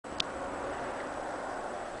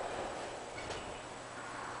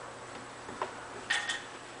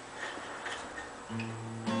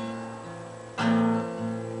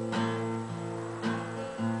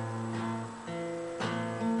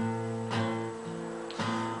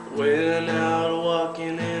Went out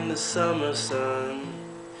walking in the summer sun,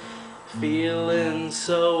 feeling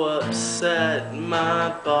so upset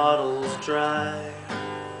my bottle's dry.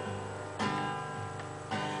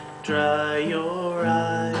 Dry your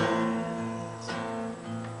eyes.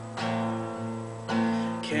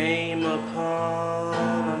 Came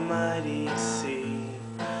upon a mighty sea,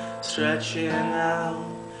 stretching out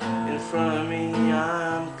in front of me.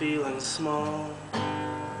 I'm feeling small,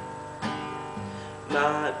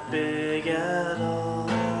 not big at all.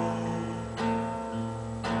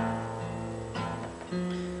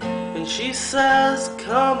 And she says,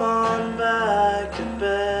 come on back to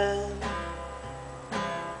bed.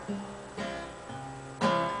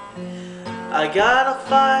 I got a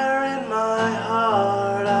fire in my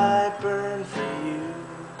heart, I burn for you.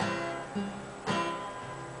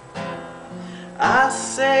 I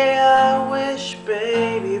say I wish,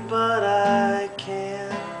 baby, but I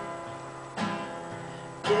can't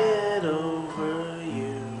get over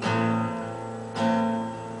you.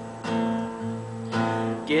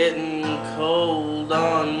 Getting cold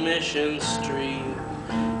on Mission Street,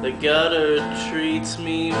 the gutter treats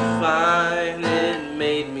me fine. It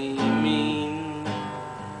made me mean,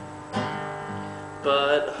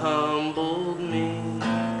 but humbled me.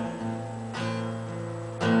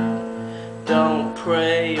 Don't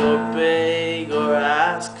pray or beg or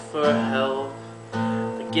ask for help.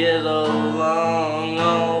 I get along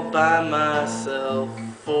all by myself,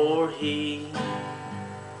 for he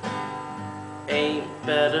ain't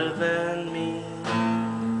better than me.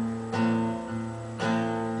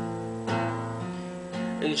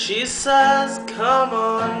 And she says, come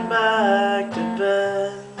on back to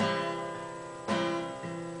bed.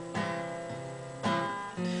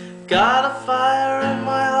 Got a fire in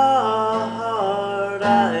my heart,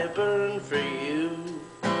 I burn for you.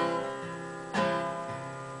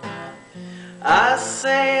 I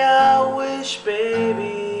say I wish,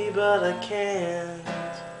 baby, but I can't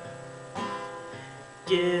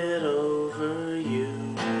get over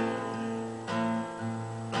you.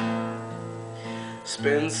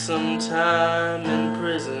 Spent some time in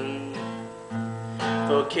prison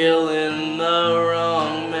for killing the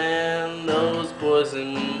wrong man. Those boys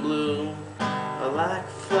in blue are like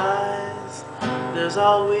flies, there's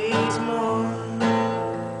always more.